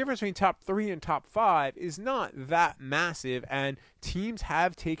the difference between top 3 and top 5 is not that massive, and teams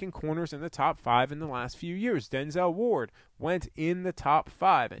have taken corners in the top 5 in the last few years. Denzel Ward went in the top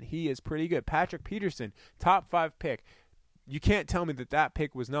 5, and he is pretty good. Patrick Peterson, top 5 pick. You can't tell me that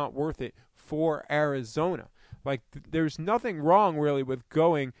pick was not worth it for Arizona. There's nothing wrong, really, with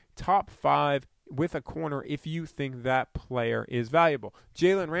going top 5 with a corner if you think that player is valuable.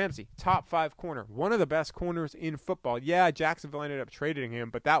 Jalen Ramsey, top 5 corner, one of the best corners in football. Yeah, Jacksonville ended up trading him,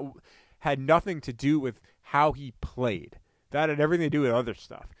 but that had nothing to do with how he played. That had everything to do with other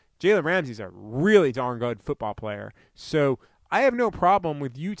stuff. Jalen Ramsey's a really darn good football player. So I have no problem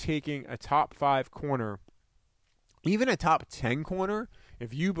with you taking a top 5 corner, even a top 10 corner,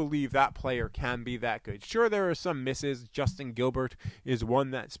 if you believe that player can be that good. Sure, there are some misses. Justin Gilbert is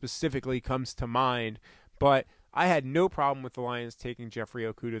one that specifically comes to mind, but I had no problem with the Lions taking Jeffrey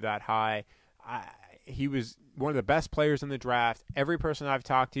Okudah that high. He was one of the best players in the draft. Every person I've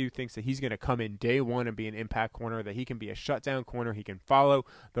talked to thinks that he's going to come in day one and be an impact corner, that he can be a shutdown corner. He can follow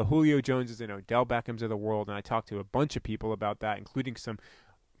the Julio Joneses and Odell Beckhams of the world, and I talked to a bunch of people about that, including some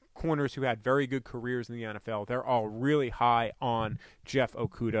corners who had very good careers in the NFL. They're all really high on Jeff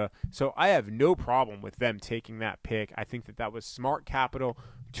Okudah, so I have no problem with them taking that pick. I think that was smart capital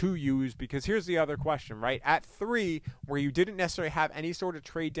to use, because here's the other question, right? At 3, where you didn't necessarily have any sort of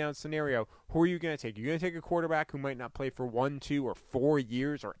trade down scenario, who are you going to take? You're going to take a quarterback who might not play for 1, 2, or 4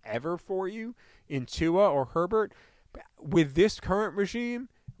 years or ever for you in Tua or Herbert? With this current regime,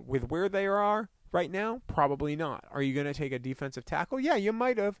 with where they are right now, probably not. Are you going to take a defensive tackle? Yeah, you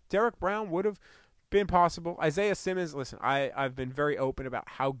might have. Derek Brown would have been possible. Isaiah Simmons, listen, I've been very open about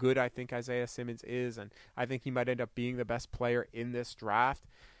how good I think Isaiah Simmons is, and I think he might end up being the best player in this draft.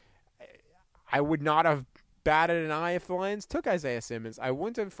 I would not have batted an eye if the Lions took Isaiah Simmons. I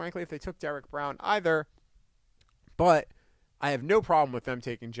wouldn't have, frankly, if they took Derek Brown either, but I have no problem with them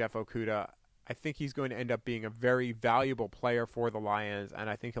taking Jeff Okudah. I think he's going to end up being a very valuable player for the Lions, and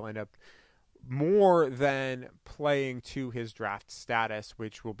I think he'll end up more than playing to his draft status,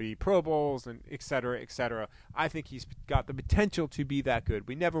 which will be Pro Bowls and et cetera, et cetera. I think he's got the potential to be that good.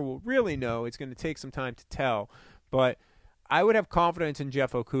 We never will really know. It's going to take some time to tell, but I would have confidence in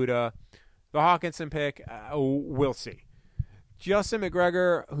Jeff Okudah. The Hawkinson pick, we'll see. Justin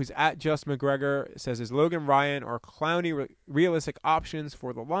McGregor, who's at Just McGregor, says, is Logan Ryan or Clowney realistic options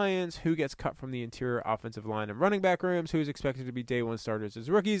for the Lions? Who gets cut from the interior offensive line and running back rooms? Who's expected to be day one starters as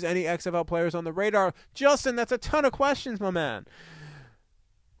rookies? Any XFL players on the radar? Justin, that's a ton of questions, my man.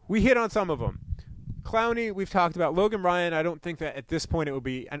 We hit on some of them. Clowney, we've talked about. Logan Ryan, I don't think that at this point it would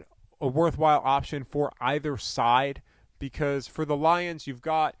be a worthwhile option for either side, because for the Lions, you've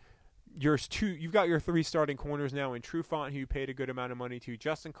got your 3 starting corners now in Trufant, who you paid a good amount of money to,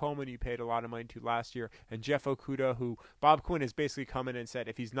 Justin Coleman, who you paid a lot of money to last year, and Jeff Okudah, who Bob Quinn has basically come in and said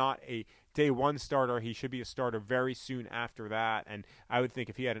if he's not a day one starter, he should be a starter very soon after that. And I would think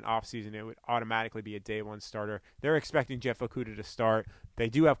if he had an offseason, it would automatically be a day one starter. They're expecting Jeff Okudah to start. They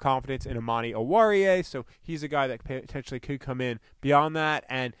do have confidence in Amani Oruwariye, so he's a guy that potentially could come in beyond that.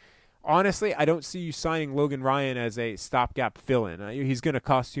 And honestly, I don't see you signing Logan Ryan as a stopgap fill-in. He's going to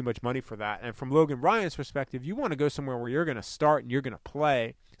cost too much money for that. And from Logan Ryan's perspective, you want to go somewhere where you're going to start and you're going to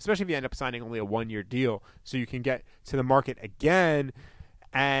play, especially if you end up signing only a 1-year deal, so you can get to the market again.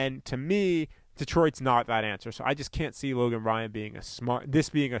 And to me, Detroit's not that answer. So I just can't see Logan Ryan being a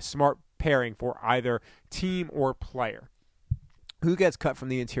smart pairing for either team or player. Who gets cut from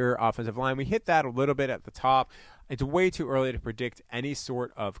the interior offensive line? We hit that a little bit at the top. It's way too early to predict any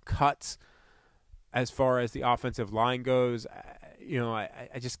sort of cuts as far as the offensive line goes.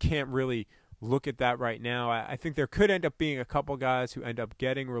 I just can't really look at that right now. I think there could end up being a couple guys who end up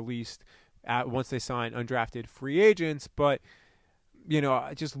getting released once they sign undrafted free agents. But,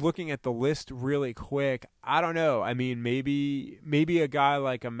 just looking at the list really quick, I don't know. I mean, maybe a guy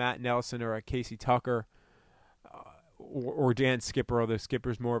like a Matt Nelson or a Casey Tucker or Dan Skipper, although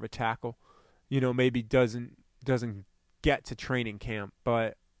Skipper's more of a tackle, maybe doesn't get to training camp.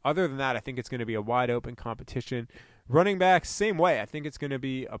 But other than that, I think it's going to be a wide open competition. Running backs, same way. I think it's going to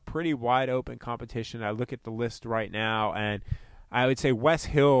be a pretty wide open competition. I look at the list right now, and I would say Wes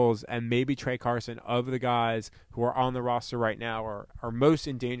Hills and maybe Trey Carson, of the guys who are on the roster right now, are most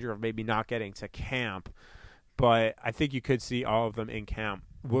in danger of maybe not getting to camp. But I think you could see all of them in camp.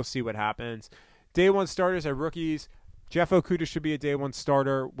 We'll see what happens. Day one starters are rookies. Jeff Okudah should be a day one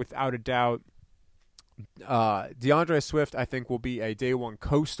starter without a doubt. DeAndre Swift, I think, will be a day one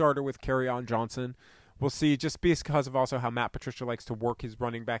co-starter with Kerryon Johnson. We'll see, just because of also how Matt Patricia likes to work his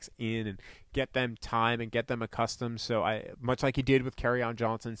running backs in and get them time and get them accustomed. So much like he did with Kerryon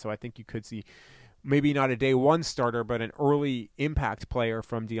Johnson. So I think you could see maybe not a day one starter, but an early impact player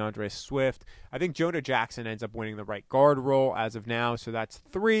from DeAndre Swift. I think Jonah Jackson ends up winning the right guard role as of now. So that's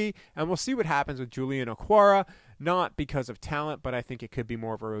 3. And we'll see what happens with Julian Okwara. Not because of talent, but I think it could be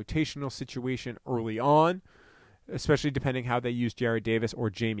more of a rotational situation early on, especially depending how they use Jared Davis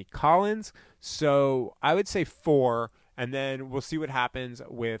or Jamie Collins. So I would say 4, and then we'll see what happens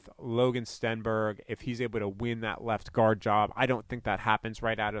with Logan Stenberg if he's able to win that left guard job. I don't think that happens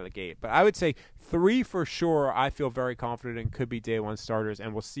right out of the gate, but I would say 3 for sure. I feel very confident and could be day one starters,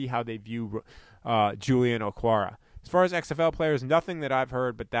 and we'll see how they view Julian Okwara. As far as XFL players, nothing that I've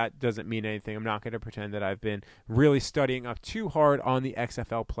heard, but that doesn't mean anything. I'm not going to pretend that I've been really studying up too hard on the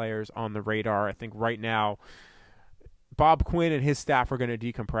XFL players on the radar. I think right now Bob Quinn and his staff are going to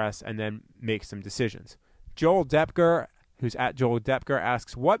decompress and then make some decisions. Joel Depker who's at Joel Depker,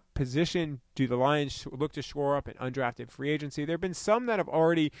 asks, what position do the Lions look to shore up in undrafted free agency? There have been some that have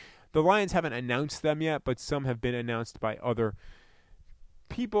already, the Lions haven't announced them yet, but some have been announced by other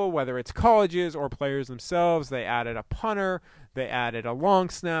people, whether it's colleges or players themselves. They added a punter, they added a long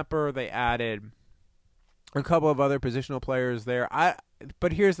snapper, they added a couple of other positional players there.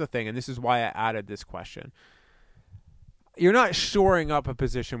 But here's the thing, and this is why I added this question. You're not shoring up a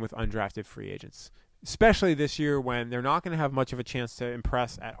position with undrafted free agents, especially this year when they're not going to have much of a chance to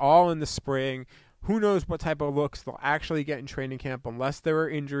impress at all in the spring. Who knows what type of looks they'll actually get in training camp unless there are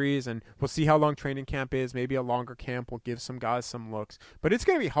injuries, and we'll see how long training camp is. Maybe a longer camp will give some guys some looks. But it's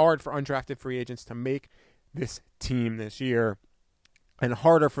going to be hard for undrafted free agents to make this team this year, and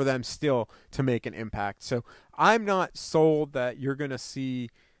harder for them still to make an impact. So I'm not sold that you're going to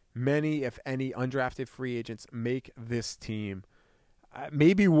see many, if any, undrafted free agents make this team.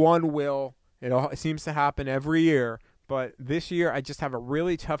 Maybe one will. It seems to happen every year. But this year, I just have a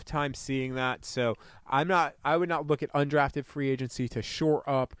really tough time seeing that. So I would not look at undrafted free agency to shore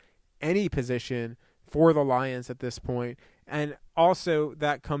up any position for the Lions at this point. And also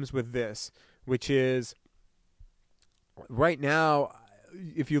that comes with this, which is right now,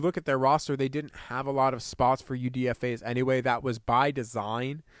 if you look at their roster, they didn't have a lot of spots for UDFAs anyway. That was by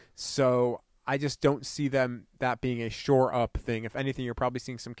design. So I just don't see that being a shore up thing. If anything, you're probably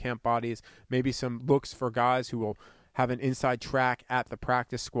seeing some camp bodies, maybe some looks for guys who will have an inside track at the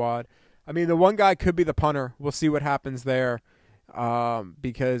practice squad. I mean, the one guy could be the punter. We'll see what happens there,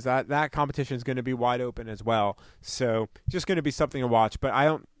 because that competition is going to be wide open as well. So just going to be something to watch. But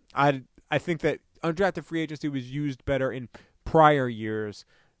I think that undrafted free agency was used better in prior years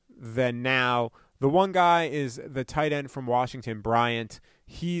than now. The one guy is the tight end from Washington, Bryant.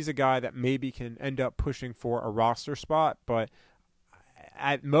 He's a guy that maybe can end up pushing for a roster spot, but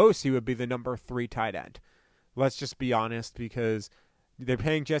at most he would be the number 3 tight end. Let's just be honest, because they're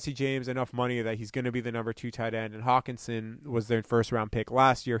paying Jesse James enough money that he's going to be the number 2 tight end, and Hawkinson was their first-round pick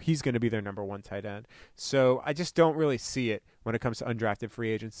last year. He's going to be their number 1 tight end. So I just don't really see it when it comes to undrafted free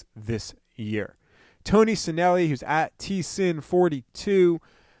agents this year. Tony Sinelli, who's at TSIN42,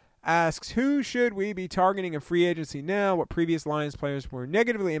 asks, who should we be targeting in free agency now? What previous Lions players were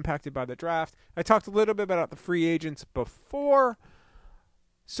negatively impacted by the draft? I talked a little bit about the free agents before.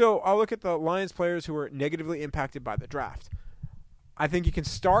 So I'll look at the Lions players who were negatively impacted by the draft. I think you can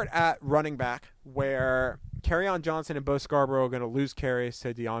start at running back, where Kerryon Johnson and Bo Scarborough are going to lose carries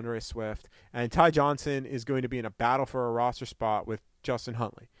to DeAndre Swift, and Ty Johnson is going to be in a battle for a roster spot with Justin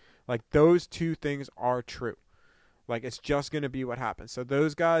Huntley. Like, those two things are true. Like, it's just going to be what happens. So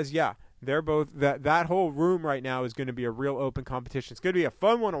those guys, yeah, they're both, that whole room right now is going to be a real open competition. It's going to be a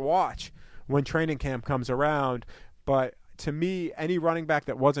fun one to watch when training camp comes around, but to me, any running back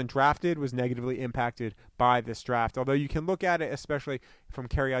that wasn't drafted was negatively impacted by this draft. Although you can look at it, especially from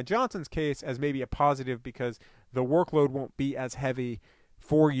Kerryon Johnson's case, as maybe a positive because the workload won't be as heavy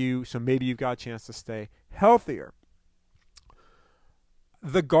for you, so maybe you've got a chance to stay healthier.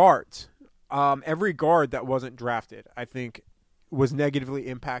 The guards, every guard that wasn't drafted, I think, was negatively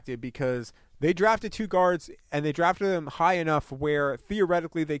impacted because they drafted 2 guards, and they drafted them high enough where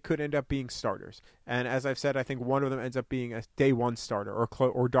theoretically they could end up being starters. And as I've said, I think one of them ends up being a day 1 starter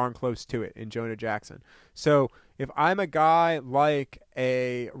or darn close to it in Jonah Jackson. So if I'm a guy like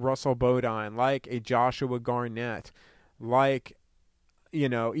a Russell Bodine, like a Joshua Garnett, like, you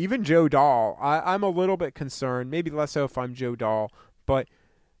know, even Joe Dahl, I'm a little bit concerned, maybe less so if I'm Joe Dahl, but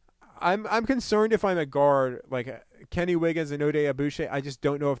I'm concerned if I'm a guard like Kenny Wiggins and Ode Abuche. I just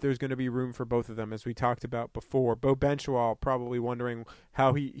don't know if there's going to be room for both of them, as we talked about before. Bo Benchwall probably wondering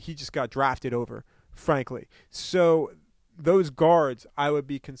how he just got drafted over, frankly. So those guards, I would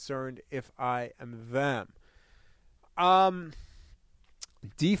be concerned if I am them.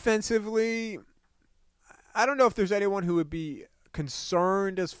 Defensively, I don't know if there's anyone who would be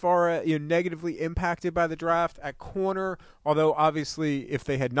concerned as far as, you know, negatively impacted by the draft at corner, although obviously if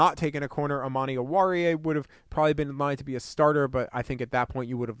they had not taken a corner, Amani Oruwariye would have probably been in line to be a starter, but I think at that point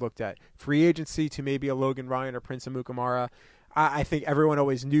you would have looked at free agency to maybe a Logan Ryan or Prince Amukamara. I think everyone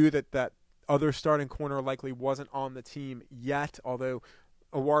always knew that other starting corner likely wasn't on the team yet, although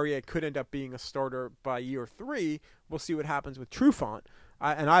Oruwariye could end up being a starter by year 3. We'll see what happens with Trufant.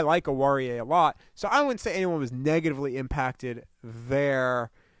 And I like Oruwariye a lot. So I wouldn't say anyone was negatively impacted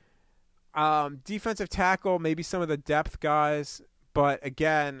there. Defensive tackle, maybe some of the depth guys. But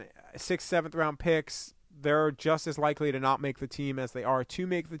again, 6th, 7th round picks, they're just as likely to not make the team as they are to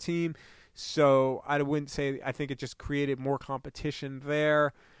make the team. So I wouldn't say, I think it just created more competition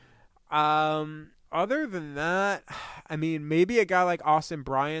there. other than that, I mean, maybe a guy like Austin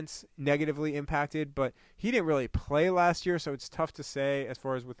Bryant's negatively impacted, but he didn't really play last year, so it's tough to say as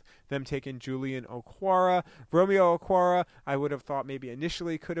far as with them taking Julian Okwara. Romeo Okwara, I would have thought maybe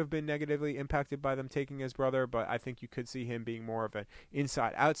initially could have been negatively impacted by them taking his brother, but I think you could see him being more of an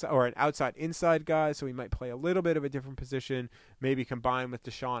inside-outside or an outside-inside guy, so he might play a little bit of a different position, maybe combine with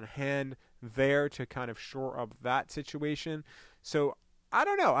Deshaun Hand there to kind of shore up that situation. So I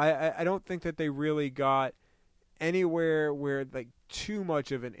don't know. I don't think that they really got anywhere where like too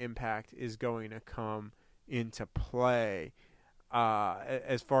much of an impact is going to come into play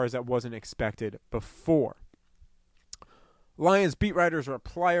as far as that wasn't expected before. Lions beat writers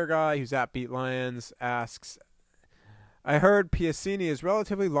replier guy who's at Beat Lions asks, I heard Piacini is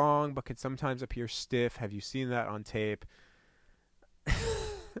relatively long but can sometimes appear stiff. Have you seen that on tape?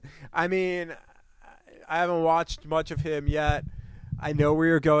 I mean, I haven't watched much of him yet. I know where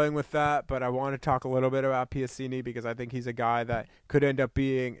you're going with that, but I want to talk a little bit about Piacini because I think he's a guy that could end up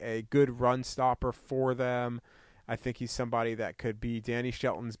being a good run stopper for them. I think he's somebody that could be Danny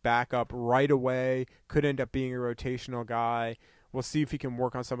Shelton's backup right away, could end up being a rotational guy. We'll see if he can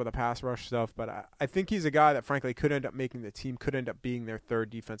work on some of the pass rush stuff, but I think he's a guy that, frankly, could end up making the team, could end up being their third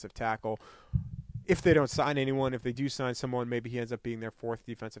defensive tackle. If they don't sign anyone, if they do sign someone, maybe he ends up being their fourth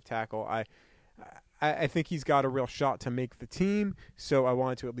defensive tackle. I think he's got a real shot to make the team, so I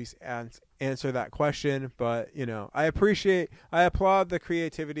wanted to at least answer that question. But, you know, I applaud the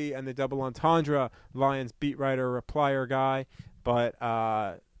creativity and the double entendre Lions beat writer replier guy. But,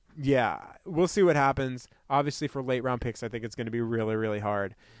 yeah, we'll see what happens. Obviously, for late round picks, I think it's going to be really, really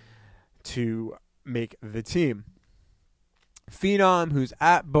hard to make the team. Phenom, who's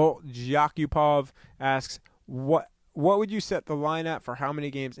at Bolt Jakubov, asks, What would you set the line at for how many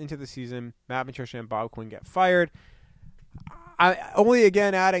games into the season Matt Patricia and Bob Quinn get fired? I only,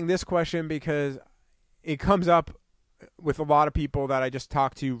 again, adding this question because it comes up with a lot of people that I just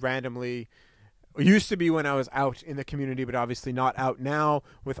talk to randomly. It used to be when I was out in the community, but obviously not out now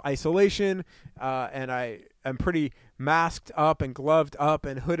with isolation. And I'm pretty masked up and gloved up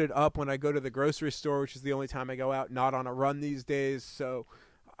and hooded up when I go to the grocery store, which is the only time I go out, not on a run these days. So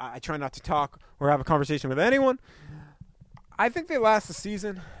I try not to talk or have a conversation with anyone. I think they last the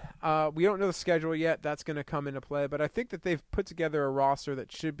season. We don't know the schedule yet. That's going to come into play. But I think that they've put together a roster that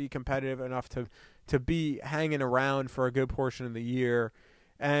should be competitive enough to be hanging around for a good portion of the year.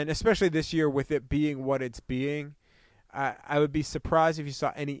 And especially this year with it being what it's being, I would be surprised if you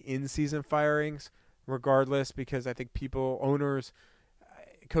saw any in-season firings regardless, because I think people, owners,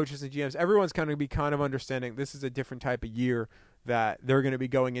 coaches and GMs, everyone's going to be kind of understanding this is a different type of year that they're going to be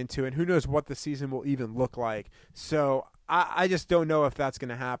going into, and who knows what the season will even look like. So I just don't know if that's going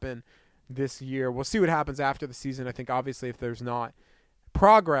to happen this year. We'll see what happens after the season. I think obviously if there's not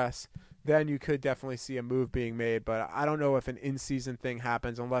progress, then you could definitely see a move being made. But I don't know if an in-season thing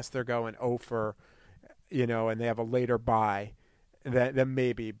happens unless they're going over, and they have a later bye, then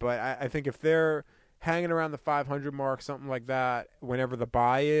maybe. But I think if they're hanging around the 500 mark, something like that, whenever the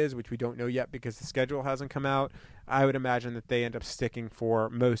bye is, which we don't know yet because the schedule hasn't come out, I would imagine that they end up sticking for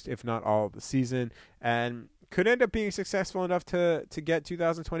most, if not all, of the season, and could end up being successful enough to get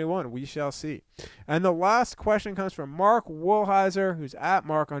 2021. We shall see. And the last question comes from Mark Woolheiser, who's at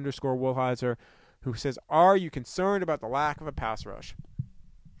Mark_Woolheiser, who says, are you concerned about the lack of a pass rush?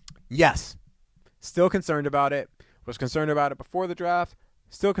 Yes. Still concerned about it. Was concerned about it before the draft.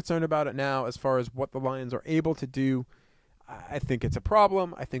 Still concerned about it now as far as what the Lions are able to do. I think it's a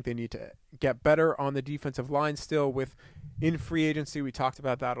problem. I think they need to get better on the defensive line still in free agency. We talked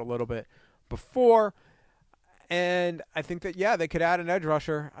about that a little bit before. And I think that, they could add an edge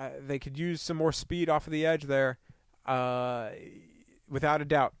rusher. They could use some more speed off of the edge there, without a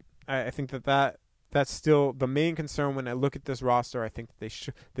doubt. I think that's still the main concern when I look at this roster. I think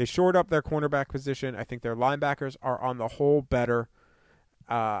that they shored up their cornerback position. I think their linebackers are on the whole better.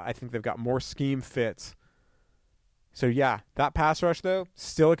 I think they've got more scheme fits. So, that pass rush, though,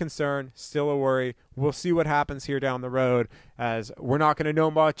 still a concern, still a worry. We'll see what happens here down the road, as we're not going to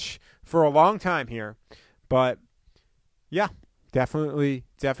know much for a long time here. But, definitely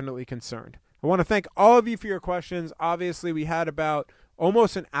concerned. I want to thank all of you for your questions. Obviously, we had about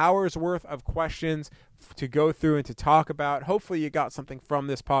almost an hour's worth of questions to go through and to talk about. Hopefully you got something from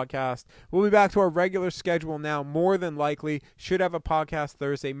this podcast. We'll be back to our regular schedule now, more than likely. Should have a podcast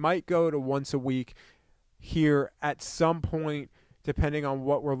Thursday. Might go to once a week here at some point, depending on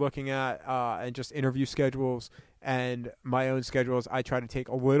what we're looking at, and just interview schedules and my own schedules. I try to take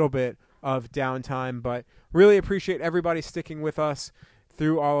a little bit of downtime, but really appreciate everybody sticking with us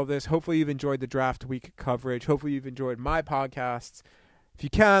through all of this. Hopefully you've enjoyed the draft week coverage. Hopefully you've enjoyed my podcasts. If you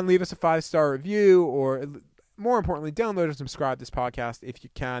can, leave us a 5-star review, or more importantly, download and subscribe to this podcast if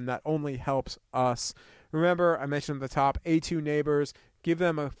you can. That only helps us. Remember, I mentioned at the top, A2 Neighbors. Give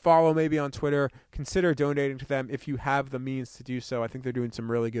them a follow maybe on Twitter. Consider donating to them if you have the means to do so. I think they're doing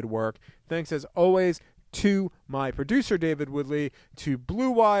some really good work. Thanks, as always, to my producer, David Woodley, to Blue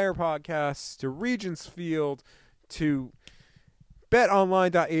Wire Podcasts, to Regents Field, to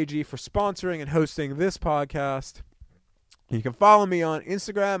betonline.ag for sponsoring and hosting this podcast. You can follow me on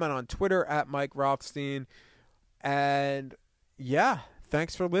Instagram and on Twitter at Mike Rothstein. And yeah,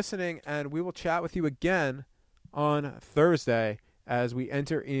 thanks for listening, and we will chat with you again on Thursday as we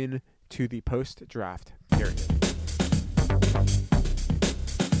enter into the post-draft period.